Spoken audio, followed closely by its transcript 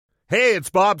Hey, it's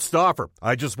Bob Stauffer.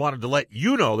 I just wanted to let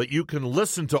you know that you can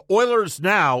listen to Oilers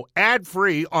Now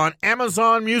ad-free on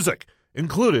Amazon Music,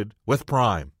 included with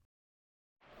Prime.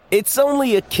 It's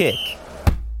only a kick,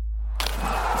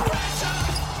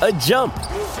 a jump,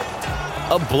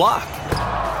 a block.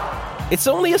 It's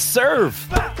only a serve.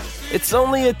 It's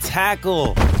only a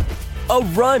tackle, a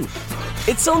run.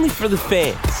 It's only for the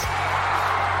fans.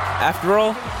 After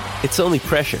all, it's only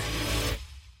pressure.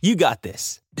 You got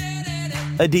this.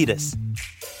 Adidas.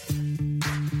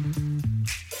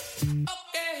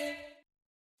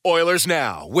 Oilers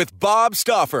Now with Bob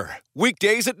Stauffer.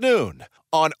 Weekdays at noon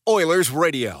on Oilers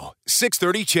Radio,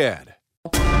 630 CHED.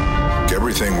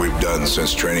 Everything we've done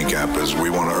since training camp is we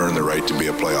want to earn the right to be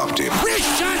a playoff team.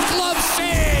 Wrist shot, glove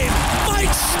save!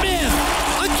 Mike Smith,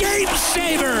 a game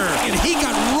saver! And he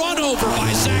got run over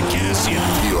by Zach Kassian.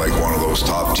 Be like one of those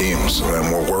top teams,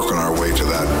 and we're working our way to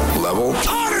that level.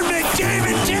 Connor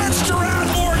McDavid danced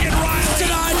around Morgan Riley.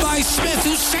 Denied by Smith,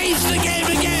 who saves the game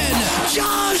again.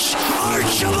 Josh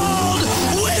Archibald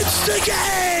wins the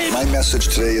game! My message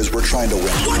today is we're trying to win.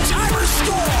 One-timer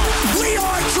score!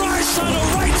 Leon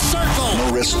Draisaitl, right circle!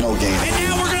 No risk, no gain. And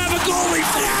now we're going to have a goalie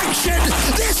in action!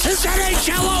 This is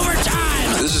NHL overtime!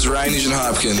 This is Ryan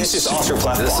Nugent-Hopkins. This is Oscar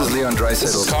Platt. This is Leon Draisaitl.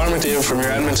 This is Connor McDavid from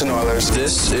your Edmonton Oilers.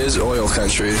 This is Oil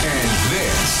Country. And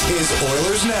this is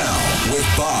Oilers Now with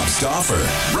Bob Stauffer.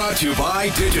 Brought to you by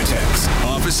Digitex.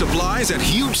 Office supplies at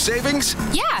huge savings?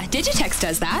 Yeah, Digitex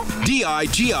does that.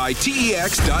 digitex.ca.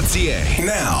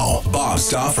 Now, Bob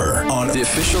Stauffer on The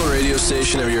official radio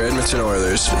station of your Edmonton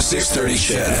Oilers, 630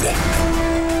 CHED.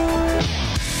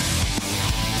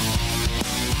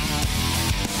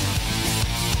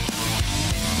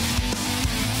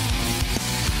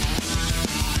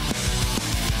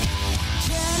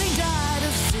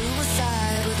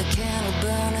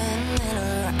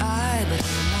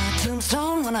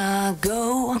 When I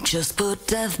go, just put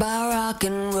death by rock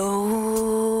and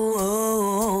roll.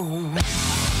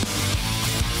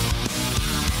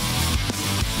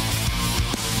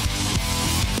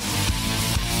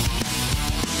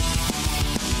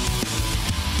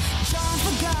 John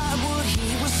forgot what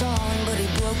he was on, but he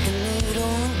broke the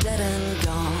needle, dead and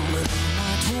gone. But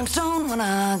my tombstone when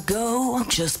I go,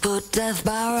 just put death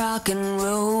by rock and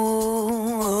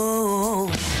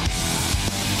roll.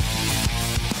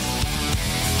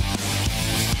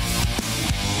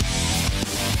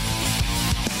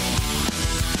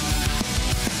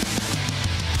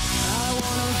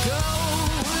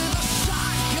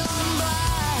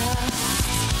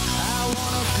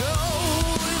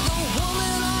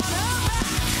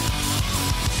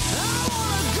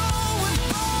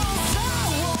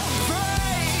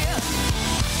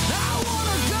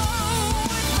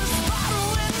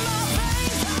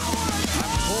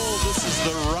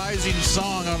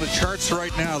 Song on the charts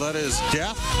right now. That is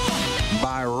Death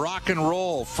by Rock and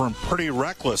Roll from Pretty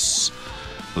Reckless.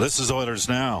 This is Oilers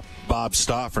Now. Bob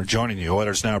Stauffer joining you.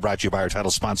 Oilers Now brought to you by our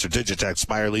title sponsor, Digitex.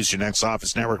 Buy or lease your next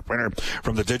office network printer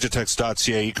from the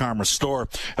Digitex.ca e-commerce store.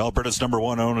 Alberta's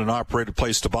 #1 owned and operated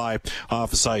place to buy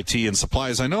office IT and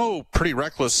supplies. I know Pretty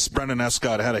Reckless, Brendan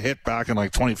Escott had a hit back in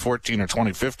like 2014 or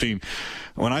 2015.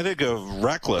 When I think of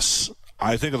Reckless,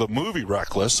 I think of the movie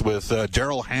Reckless with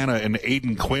Daryl Hannah and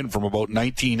Aidan Quinn from about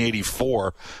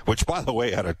 1984, which, by the way,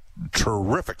 had a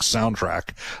terrific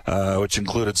soundtrack, which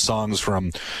included songs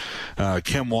from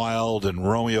Kim Wilde and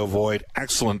Romeo Void.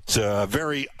 Excellent,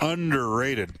 very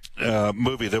underrated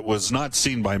movie that was not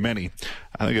seen by many.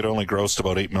 I think it only grossed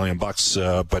about $8 million, but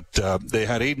they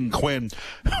had Aidan Quinn,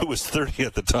 who was 30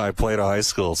 at the time, played a high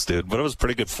school student. But it was a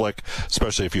pretty good flick,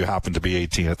 especially if you happened to be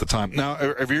 18 at the time. Now,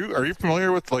 are you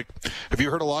familiar with, have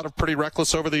you heard a lot of Pretty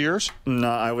Reckless over the years? No,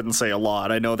 I wouldn't say a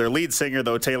lot. I know their lead singer,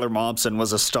 though, Taylor Momsen,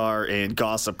 was a star in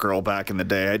Gossip Girl back in the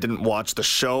day. I didn't watch the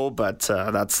show, but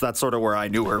that's sort of where I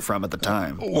knew her from at the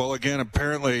time. Well, again,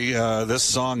 apparently this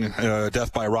song,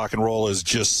 Death by Rock and Roll, is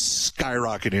just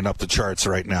skyrocketing up the charts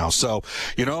right now. So,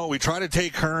 we try to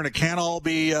take her, and it can't all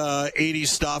be 80s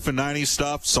stuff and 90s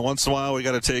stuff. So once in a while, we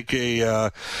got to take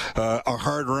a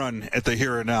hard run at the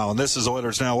here and now. And this is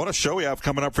Oilers Now. What a show we have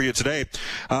coming up for you today.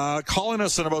 Calling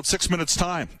us in about 6 minutes'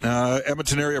 time.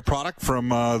 Edmonton area product from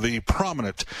the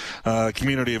prominent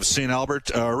community of St.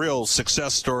 Albert. A real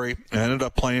success story. Ended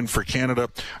up playing for Canada,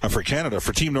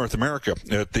 for Team North America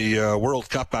at the World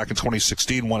Cup back in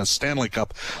 2016. Won a Stanley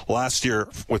Cup last year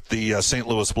with the St.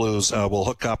 Louis Blues. We'll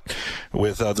hook up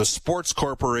with the Sports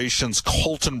Corporation's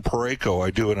Colton Parayko.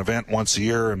 I do an event once a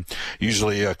year, and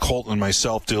usually Colton and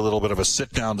myself do a little bit of a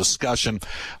sit-down discussion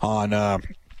on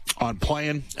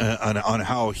playing, on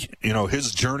how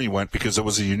his journey went, because it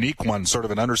was a unique one. Sort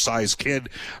of an undersized kid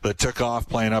that took off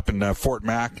playing up in Fort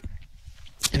Mac.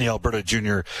 in the Alberta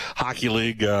Junior Hockey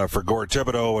League for Gord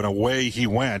Thibodeau, and away he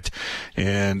went.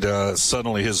 And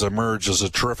suddenly has emerged as a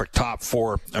terrific top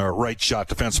four right shot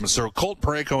defenseman. So Colt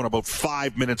Parayko in about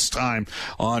 5 minutes time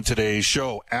on today's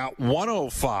show at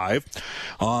 1:05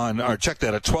 check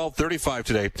that at 12:35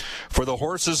 today for the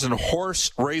Horses and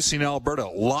Horse Racing Alberta.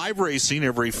 Live racing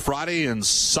every Friday and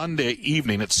Sunday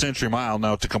evening at Century Mile.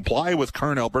 Now, to comply with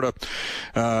current Alberta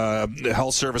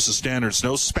health services standards,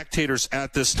 no spectators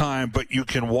at this time, but you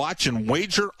can watch and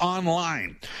wager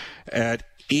online at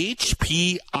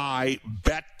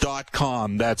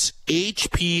HPIBet.com. That's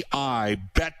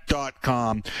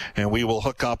HPIBet.com. And we will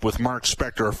hook up with Mark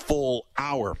Spector a full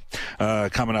hour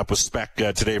coming up with Spec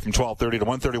today from 12:30 to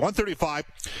 1:30. 1:35.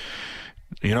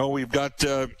 You know, we've got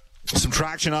some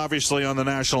traction, obviously, on the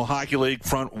National Hockey League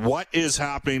front. What is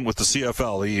happening with the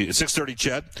CFL? The 630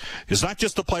 Ched is not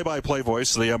just the play-by-play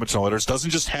voice of the Edmonton Oilers, doesn't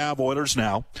just have Oilers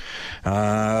Now,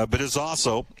 but is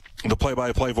also the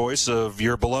play-by-play voice of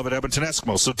your beloved Edmonton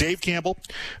Eskimos. So Dave Campbell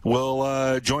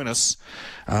will join us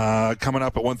coming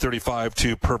up at 1:35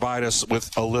 to provide us with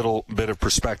a little bit of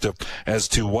perspective as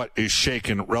to what is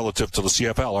shaken relative to the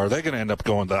CFL. Are they going to end up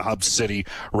going the Hub City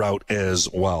route as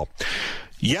well?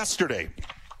 Yesterday,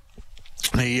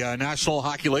 the National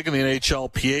Hockey League and the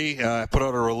NHLPA put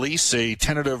out a release, a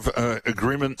tentative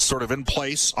agreement sort of in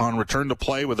place on return to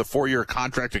play with a 4-year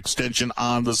contract extension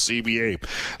on the CBA.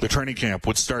 The training camp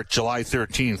would start July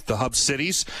 13th. The Hub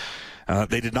Cities,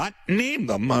 they did not name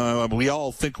them. We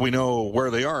all think we know where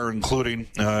they are, including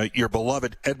your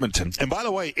beloved Edmonton. And by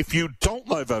the way, if you don't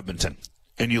love Edmonton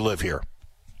and you live here,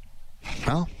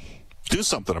 well, do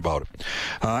something about it.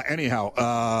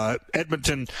 Anyhow,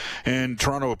 Edmonton and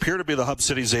Toronto appear to be the hub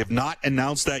cities. They have not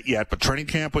announced that yet, but training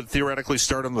camp would theoretically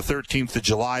start on the 13th of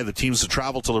July. The teams to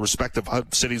travel to the respective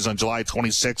hub cities on July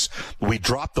 26th. We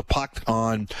dropped the puck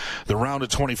on the round of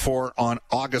 24 on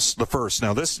August the 1st.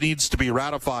 Now, this needs to be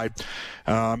ratified.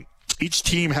 Each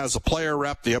team has a player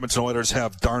rep. The Edmonton Oilers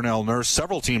have Darnell Nurse.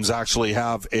 Several teams actually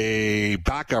have a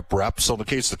backup rep. So in the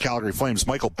case of the Calgary Flames,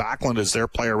 Michael Backlund is their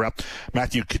player rep.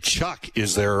 Matthew Tkachuk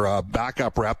is their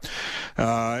backup rep.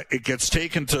 It gets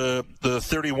taken to the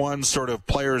 31 sort of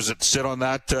players that sit on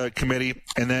that committee,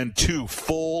 and then 2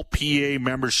 full PA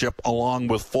membership along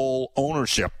with full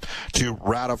ownership to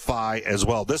ratify as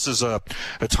well. This is a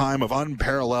time of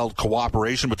unparalleled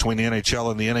cooperation between the NHL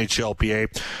and the NHLPA.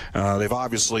 They've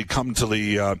obviously come to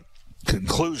the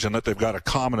conclusion that they've got a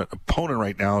common opponent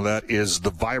right now, that is the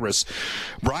virus.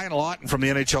 Brian Lawton from the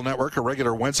NHL Network, a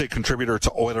regular Wednesday contributor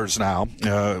to Oilers Now,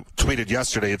 tweeted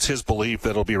yesterday it's his belief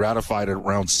that it'll be ratified at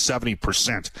around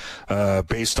 70%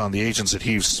 based on the agents that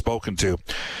he's spoken to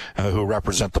who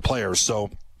represent the players. So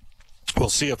we'll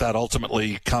see if that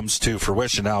ultimately comes to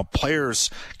fruition. Now, players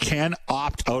can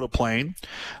opt out of playing.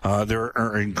 There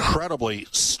are incredibly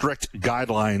strict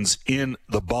guidelines in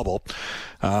the bubble.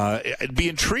 It'd be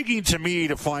intriguing to me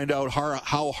to find out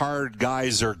how hard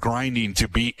guys are grinding to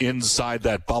be inside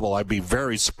that bubble. I'd be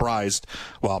very surprised,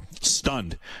 well,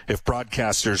 stunned, if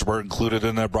broadcasters were included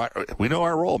in that. We know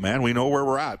our role, man. We know where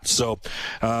we're at. So,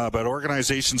 but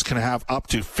organizations can have up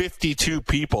to 52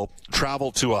 people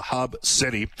travel to a hub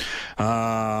city,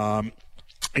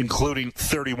 including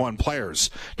 31 players.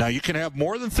 Now, you can have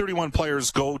more than 31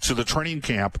 players go to the training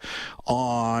camp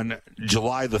on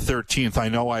July the 13th. I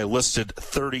know I listed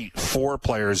 34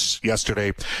 players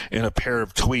yesterday in a pair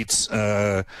of tweets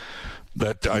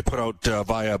that I put out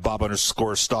via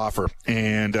Bob_Stauffer.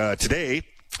 And today,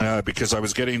 because I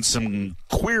was getting some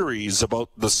queries about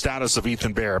the status of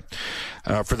Ethan Bear.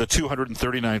 For the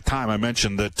 239th time, I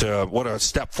mentioned that what a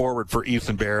step forward for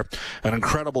Ethan Bear, an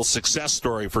incredible success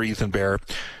story for Ethan Bear,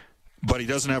 but he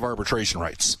doesn't have arbitration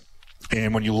rights.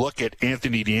 And when you look at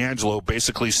Anthony DeAngelo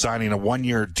basically signing a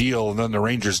 1-year deal and then the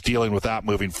Rangers dealing with that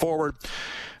moving forward,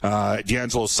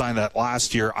 DeAngelo signed that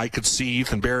last year. I could see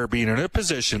Ethan Bear being in a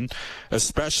position,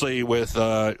 especially with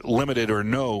limited or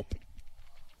no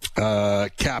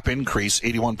cap increase,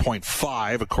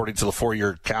 81.5 according to the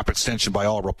 4-year cap extension by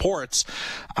all reports.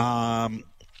 The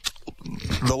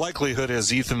likelihood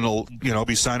is Ethan will,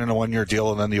 be signing a 1-year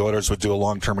deal, and then the Oilers would do a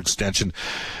long-term extension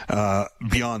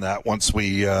beyond that once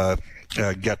we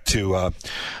get to a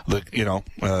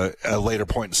later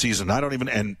point in the season.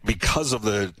 And because of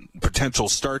the potential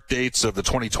start dates of the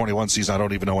 2021 season. I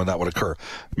don't even know when that would occur.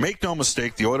 Make no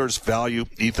mistake, the Oilers value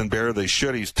Ethan Bear. They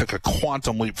should. He took a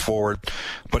quantum leap forward,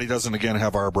 but he doesn't, again,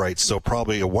 have arb rights, so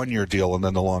probably a one-year deal and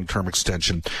then the long-term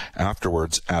extension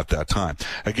afterwards at that time.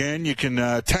 Again, you can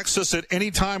text us at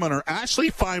any time on our Ashley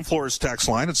Fine Floors text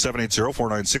line at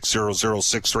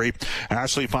 780-496-0063.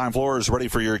 Ashley Fine Floors ready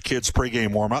for your kids'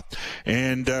 pregame warm-up.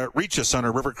 And reach us on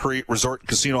our River Cree Resort and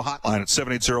Casino hotline at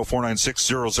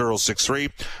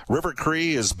 780-496-0063. River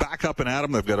Cree is back up and at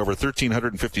 'em. They've got over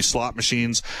 1,350 slot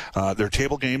machines. Their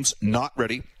table games not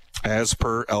ready, as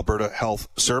per Alberta Health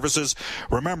Services.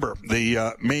 Remember,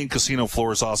 the main casino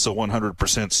floor is also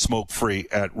 100% smoke-free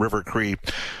at River Cree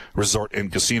Resort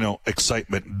and Casino.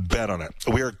 Excitement, bet on it.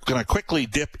 We are going to quickly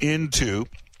dip into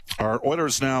our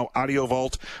Oilers Now Audio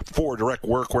Vault for direct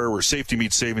workwear, where safety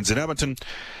meets savings in Edmonton.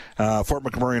 Fort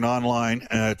McMurray and online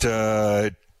at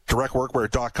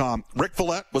directworkwear.com. Rick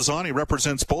Vallette was on. He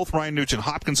represents both Ryan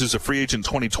Nugent-Hopkins, who's a free agent in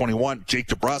 2021, Jake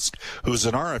DeBrusk, who's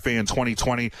an RFA in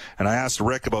 2020, and I asked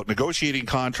Rick about negotiating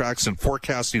contracts and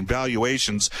forecasting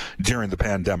valuations during the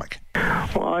pandemic.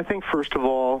 Well, I think, first of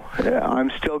all,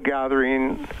 I'm still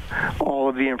gathering all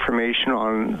of the information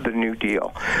on the new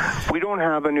deal. We don't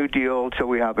have a new deal until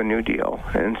we have a new deal.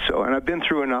 And I've been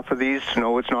through enough of these to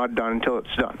know it's not done until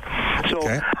it's done. So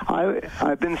okay.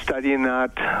 I've been studying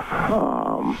that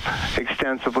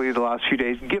extensively the last few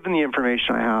days, given the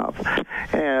information I have,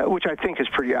 which I think is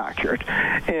pretty accurate.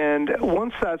 And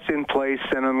once that's in place,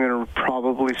 then I'm going to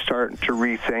probably start to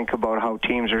rethink about how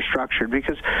teams are structured,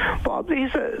 because, Bob,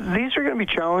 these are going to be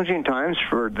challenging times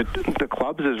for the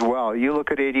clubs as well. You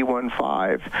look at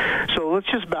 81.5. So let's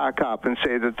just back up and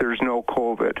say that there's no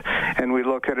COVID, and we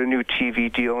look at a new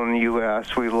TV deal in the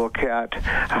U.S. We look at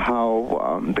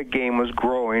how the game was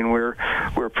growing. We're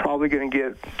probably going to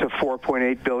get to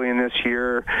 $4.8 billion this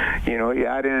year. You know, you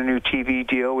add in a new TV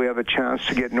deal, we have a chance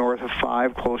to get north of $5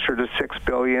 billion, closer to $6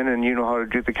 billion, and you know how to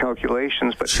do the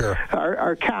calculations. But sure,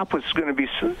 our cap was going to be,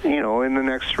 you know, in the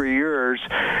next 3 years,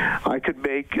 I could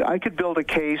build a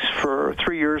case for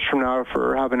 3 years from now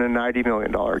for having a $90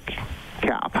 million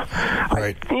cap.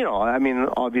 Right.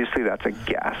 Obviously that's a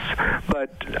guess,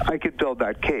 but I could build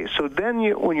that case. So then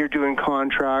when you're doing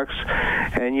contracts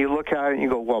and you look at it and you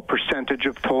go, well, percentage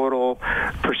of total,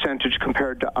 percentage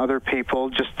compared to other people,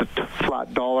 just the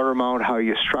flat dollar amount, how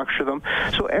you structure them.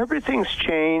 So everything's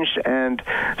changed. And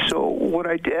so what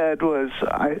I did was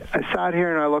I sat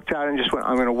here and I looked at it and just went,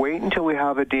 I'm going to wait until we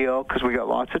have a deal, because we got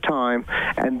lots of time,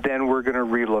 and then we're going to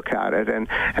relook at it. And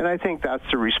I think that's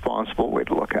the responsible way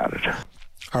to look at it.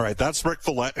 All right, that's Rick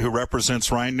Vallette, who represents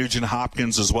Ryan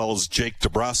Nugent-Hopkins, as well as Jake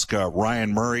DeBrusk,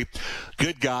 Ryan Murray.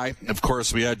 Good guy. Of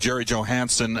course, we had Jerry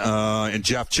Johansson and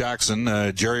Jeff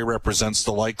Jackson. Jerry represents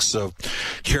the likes of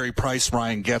Carey Price,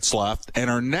 Ryan Getzlaf. And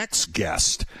our next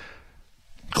guest,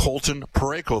 Colton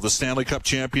Parayko, the Stanley Cup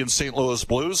champion St. Louis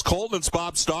Blues. Colton, it's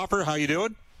Bob Stauffer. How you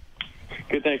doing?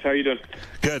 Good, thanks. How are you doing?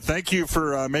 Good. Thank you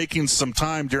for making some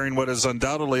time during what is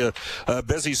undoubtedly a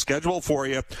busy schedule for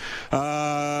you.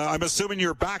 I'm assuming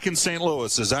you're back in St.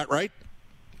 Louis. Is that right?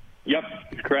 Yep,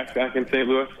 correct. Back in St.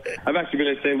 Louis. I've actually been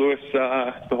in St. Louis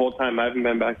the whole time. I haven't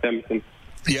been back then since.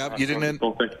 Yeah, you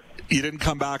didn't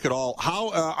come back at all.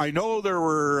 How? I know there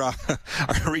were. I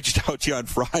reached out to you on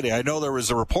Friday. I know there was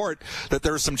a report that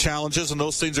there were some challenges, and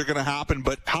those things are going to happen.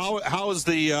 But how is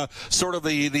the sort of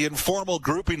the informal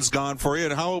groupings gone for you,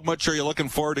 and how much are you looking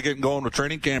forward to getting going with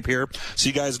training camp here, so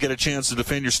you guys get a chance to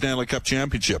defend your Stanley Cup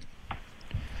championship?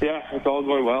 Yeah, it's all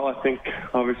going well. I think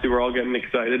obviously we're all getting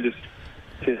excited just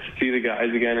to see the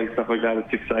guys again and stuff like that.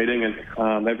 It's exciting,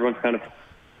 and everyone's kind of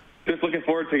just looking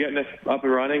forward to getting this up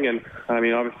and running. And I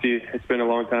mean, obviously it's been a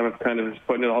long time of kind of just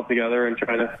putting it all together and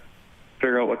trying to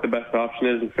figure out what the best option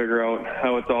is and figure out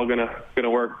how it's all gonna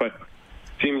work. But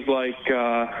it seems like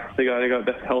they got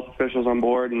the health officials on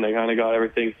board, and they kind of got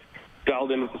everything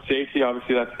dialed in with the safety.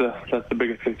 Obviously that's the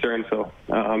biggest concern. So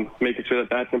making sure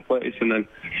that that's in place, and then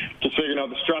just figuring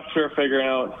out the structure, figuring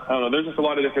out, I don't know, there's just a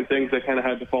lot of different things that kind of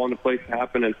had to fall into place to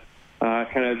happen. And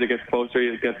kind of as it gets closer,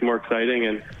 it gets more exciting.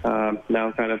 And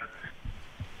now kind of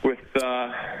with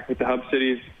the hub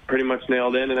cities pretty much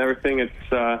nailed in and everything,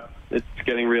 it's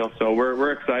getting real. So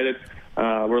we're excited.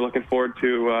 We're looking forward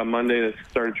to Monday, the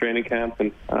start of training camp,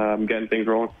 and getting things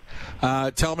rolling.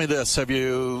 Tell me this. Have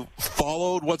you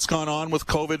followed what's gone on with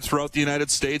COVID throughout the United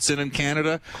States and in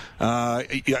Canada?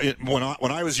 When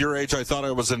I was your age, I thought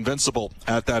I was invincible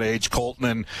at that age,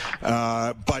 Colton.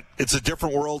 But it's a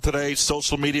different world today.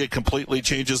 Social media completely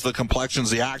changes the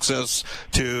complexions, the access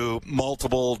to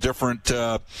multiple different,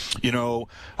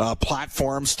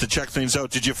 platforms to check things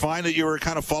out. Did you find that you were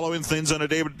kind of following things on a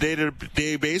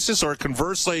day-to-day basis, or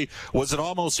conversely, was it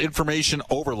almost information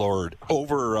overload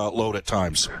at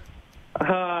times?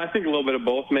 I think a little bit of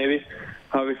both, maybe.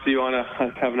 Obviously, you want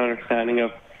to have an understanding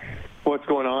of what's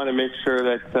going on and make sure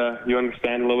that you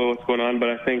understand a little bit what's going on. But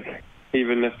I think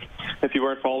even if you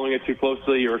weren't following it too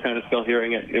closely, you were kind of still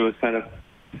hearing it. It was kind of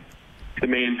the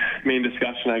main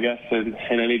discussion, I guess, in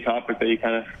any topic that you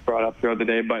kind of brought up throughout the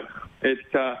day. But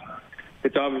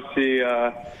it's obviously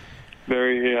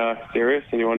very serious,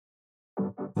 and you want.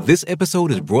 This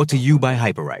episode is brought to you by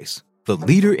Hyperice, the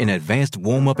leader in advanced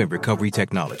warm-up and recovery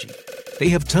technology. They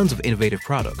have tons of innovative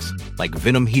products, like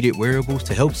Venom heated wearables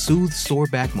to help soothe sore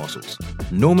back muscles,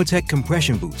 Normatec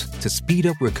compression boots to speed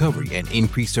up recovery and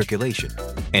increase circulation,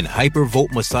 and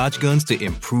Hypervolt massage guns to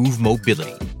improve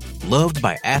mobility. Loved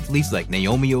by athletes like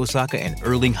Naomi Osaka and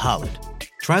Erling Haaland.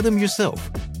 Try them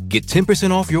yourself. Get 10%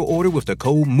 off your order with the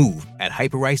code MOVE at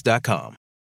Hyperice.com.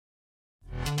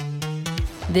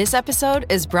 This episode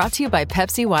is brought to you by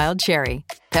Pepsi Wild Cherry.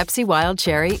 Pepsi Wild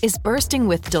Cherry is bursting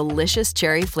with delicious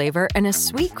cherry flavor and a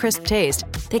sweet, crisp taste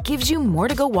that gives you more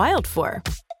to go wild for.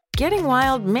 Getting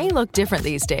wild may look different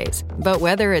these days, but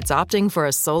whether it's opting for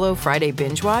a solo Friday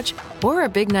binge watch or a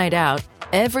big night out,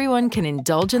 everyone can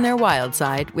indulge in their wild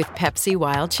side with Pepsi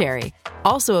Wild Cherry.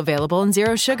 Also available in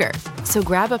Zero Sugar. So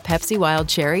grab a Pepsi Wild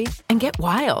Cherry and get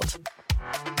wild.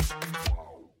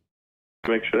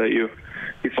 Make sure that you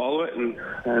follow it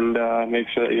and make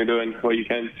sure that you're doing what you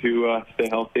can to stay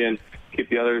healthy and keep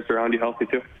the others around you healthy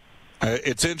too.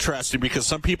 It's interesting because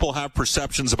some people have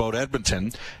perceptions about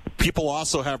Edmonton. People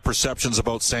also have perceptions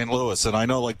about St. Louis. And I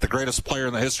know, like, the greatest player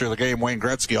in the history of the game, Wayne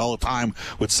Gretzky, all the time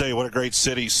would say what a great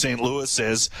city St. Louis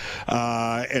is.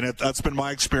 That's been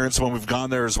my experience when we've gone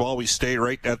there as well. We stay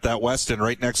right at that West End,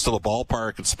 right next to the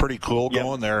ballpark. It's pretty cool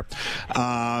going there.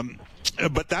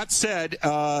 But that said,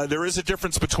 there is a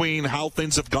difference between how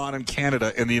things have gone in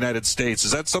Canada and the United States.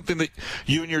 Is that something that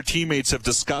you and your teammates have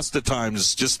discussed at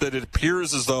times, just that it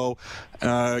appears as though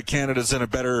Canada's in a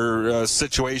better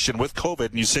situation with COVID,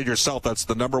 and you said yourself that's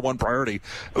the number one priority.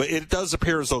 It does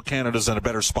appear as though Canada's in a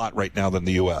better spot right now than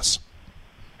the U.S.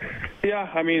 Yeah,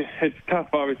 I mean, it's tough,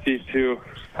 obviously,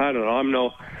 I don't know, I'm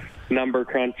no number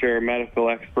cruncher or medical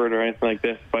expert or anything like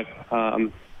this, but I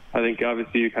think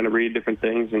obviously you kind of read different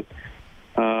things, and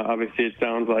obviously it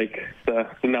sounds like the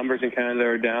numbers in Canada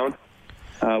are down,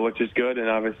 which is good, and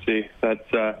obviously that's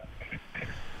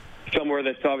somewhere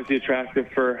that's obviously attractive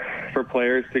for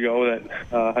players to go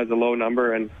that has a low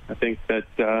number, and I think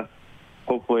that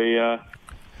hopefully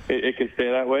it can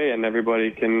stay that way and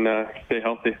everybody can stay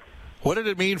healthy. What did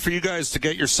it mean for you guys to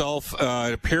get yourself,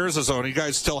 it appears as though, you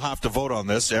guys still have to vote on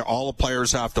this, all the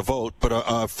players have to vote, but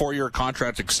a 4-year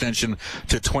contract extension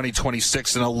to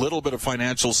 2026 and a little bit of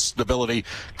financial stability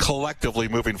collectively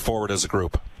moving forward as a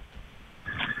group?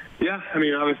 Yeah, I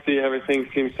mean, obviously everything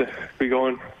seems to be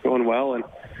going well, and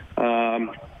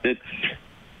it's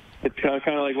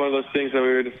kind of like one of those things that we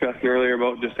were discussing earlier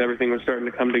about just everything was starting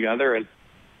to come together, and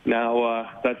now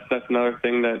that's another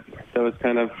thing that was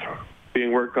kind of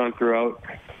being worked on throughout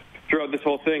this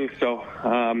whole thing. So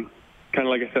kind of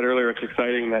like I said earlier, it's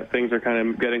exciting that things are kind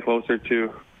of getting closer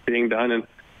to being done, and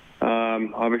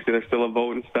obviously there's still a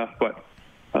vote and stuff, but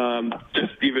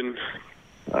just even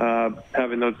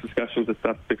having those discussions and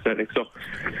stuff is exciting. So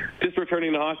just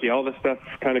returning to hockey, all this stuff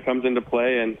kind of comes into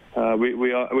play, and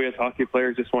we as hockey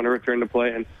players just want to return to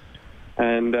play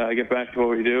and get back to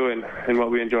what we do and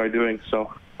what we enjoy doing.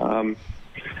 So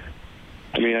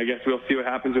I mean, I guess we'll see what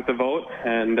happens with the vote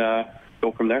and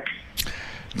go from there.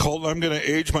 Colton, I'm going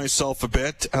to age myself a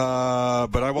bit, but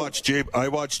I watched Jay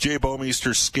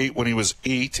Bouwmeester skate when he was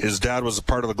 8. His dad was a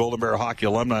part of the Golden Bear hockey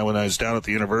alumni when I was down at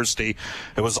the university.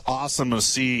 It was awesome to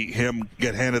see him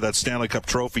get handed that Stanley Cup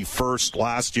trophy first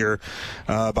last year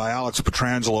by Alex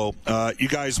Pietrangelo. You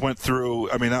guys went through,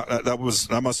 I mean,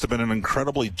 that must have been an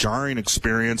incredibly jarring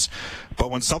experience. But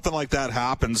when something like that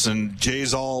happens, and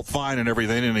Jay's all fine and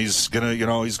everything, and he's gonna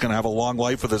have a long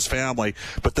life with his family,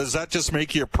 but does that just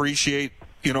make you appreciate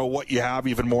what you have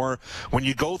even more when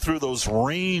you go through those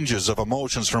ranges of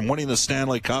emotions, from winning the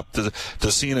Stanley Cup to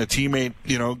seeing a teammate,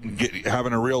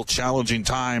 having a real challenging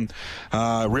time,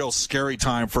 real scary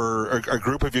time for a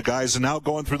group of you guys, and now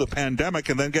going through the pandemic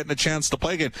and then getting a chance to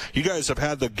play again. You guys have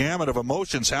had the gamut of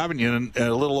emotions, haven't you, in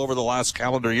a little over the last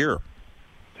calendar year?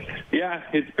 Yeah,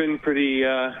 it's been pretty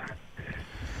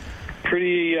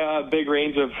big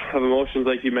range of emotions,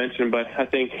 like you mentioned, but I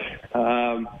think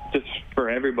just for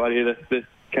everybody, this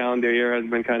calendar year has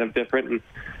been kind of different, and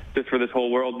just for this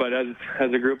whole world. But as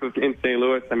a group in St.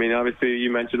 Louis, I mean, obviously you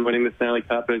mentioned winning the Stanley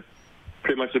Cup is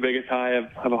pretty much the biggest high of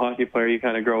a hockey player. You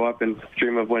kind of grow up and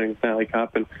dream of winning the Stanley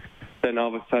Cup, and then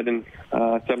all of a sudden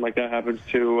something like that happens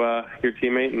to your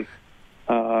teammate.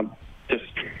 And just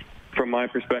from my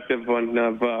perspective, one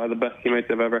of the best teammates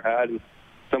I've ever had, and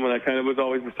someone that kind of was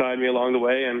always beside me along the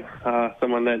way, and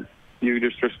someone that you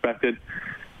just respected.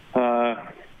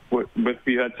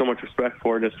 You had so much respect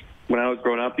for. Just when I was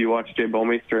growing up, you watched Jay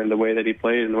Bouwmeester and the way that he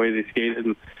played and the way that he skated,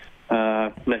 and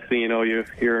next thing you know, you're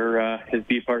his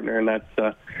D partner, and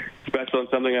that's special and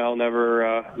something I'll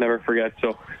never forget.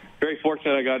 So very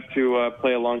fortunate I got to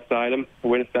play alongside him,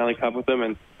 win a Stanley Cup with him,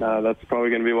 and that's probably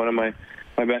going to be one of my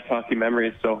best hockey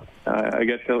memories. So I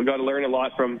got to learn a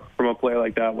lot from a player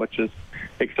like that, which is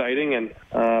exciting. And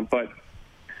but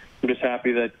I'm just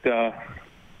happy that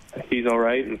he's all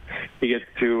right, and he gets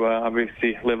to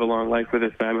obviously live a long life with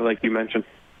his family, like you mentioned.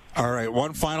 All right,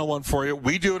 one final one for you.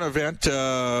 We do an event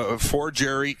for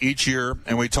Jerry each year,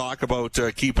 and we talk about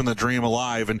keeping the dream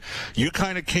alive. And you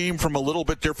kind of came from a little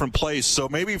bit different place. So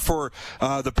maybe for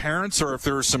the parents, or if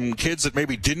there are some kids that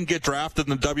maybe didn't get drafted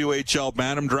in the WHL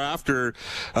Bantam draft, or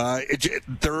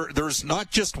there's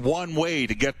not just one way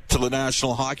to get to the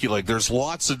National Hockey League. There's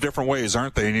lots of different ways,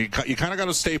 aren't they? And you kind of got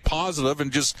to stay positive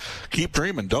and just keep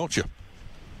dreaming, don't you?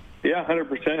 Yeah,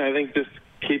 100%. I think just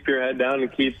keep your head down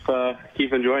and keep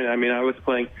enjoying it. I mean, I was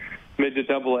playing midget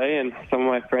AA, and some of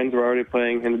my friends were already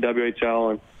playing in the WHL,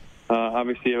 and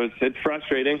obviously it's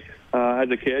frustrating.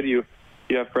 As a kid, you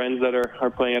have friends that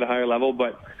are playing at a higher level,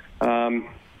 but I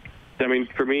mean,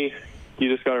 for me,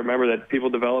 you just got to remember that people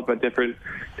develop at different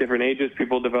ages.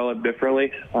 People develop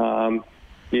differently.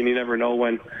 You never know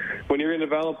when you're going to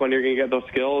develop, when you're going to get those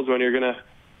skills, when you're going to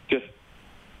just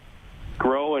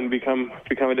grow and become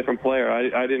a different player.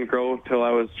 I didn't grow till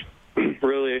I was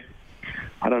really,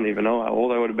 I don't even know how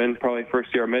old I would have been, probably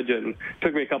first year midget. And it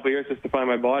took me a couple of years just to find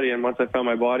my body. And once I found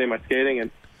my body, my skating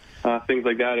and things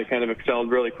like that, it kind of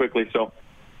excelled really quickly. So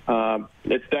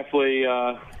it's definitely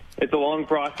it's a long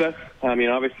process. I mean,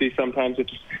 obviously sometimes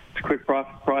it's a quick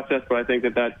process, but I think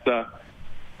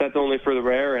that's only for the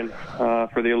rare and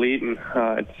for the elite, and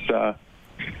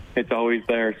it's always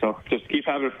there. So just keep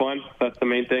having fun. That's the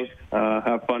main thing.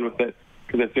 Have fun with it,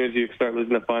 because as soon as you start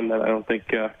losing the fun, then I don't think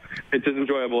it's as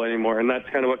enjoyable anymore. And that's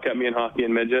kind of what kept me in hockey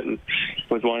and midget, and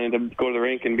was wanting to go to the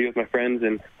rink and be with my friends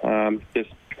and just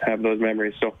have those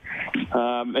memories. So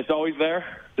it's always there.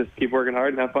 Just keep working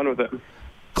hard and have fun with it.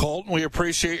 Colton, we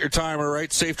appreciate your time. All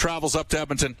right, safe travels up to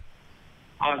Edmonton.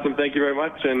 Awesome. Thank you very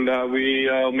much, and we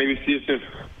maybe see you soon.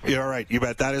 Yeah, all right. You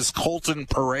bet. That is Colton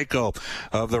Parayko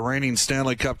of the reigning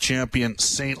Stanley Cup champion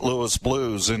St. Louis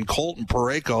Blues. And Colton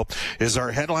Parayko is our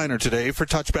headliner today for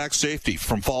Touchback Safety.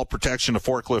 From fall protection to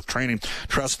forklift training,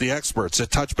 trust the experts at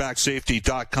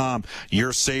touchbacksafety.com.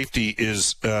 Your safety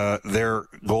is their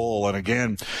goal. And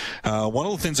again, one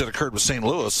of the things that occurred with St.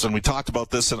 Louis, and we talked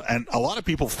about this, and a lot of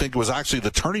people think it was actually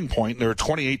the turning point in their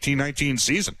 2018-19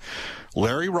 season.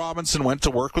 Larry Robinson went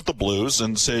to work with the Blues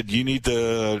and said, you need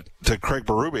to Craig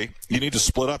Berube, you need to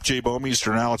split up Jay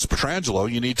Bouwmeester and Alex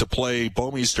Pietrangelo. You need to play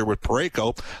Bouwmeester with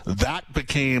Parayko. That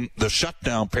became the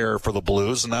shutdown pair for the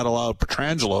Blues, and that allowed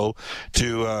Pietrangelo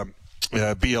to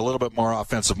be a little bit more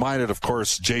offensive-minded. Of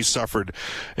course, Jay suffered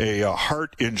a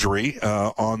heart injury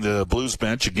on the Blues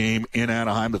bench, a game in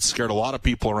Anaheim that scared a lot of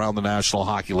people around the National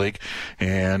Hockey League,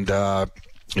 and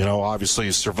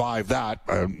obviously survive that.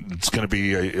 It's going to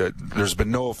be there's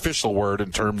been no official word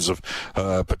in terms of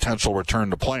potential return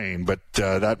to playing, but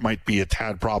that might be a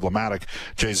tad problematic.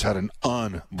 Jay's had an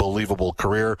unbelievable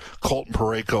career. Colton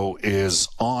Parayko is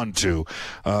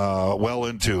well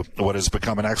into what has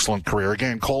become an excellent career.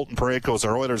 Again, Colton Parayko is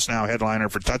our Oilers Now headliner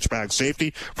for Touchback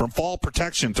Safety. From fall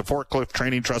protection to forklift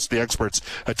training, trust the experts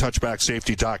at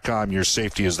touchbacksafety.com. Your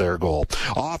safety is their goal.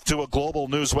 Off to a global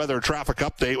news weather traffic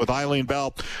update with Eileen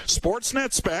Bell.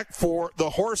 Sportsnet spec for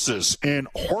the horses in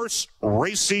horse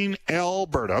racing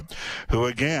Alberta, who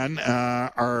again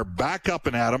are back up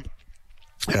and at 'em.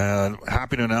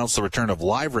 Happy to announce the return of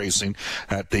live racing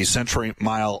at the Century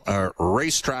Mile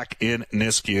racetrack in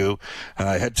Nisku.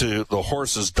 Head to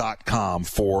thehorses.com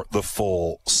for the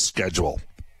full schedule.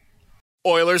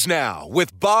 Oilers Now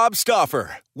with Bob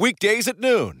Stauffer. Weekdays at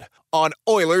noon on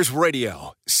Oilers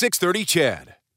Radio, 630 CHED.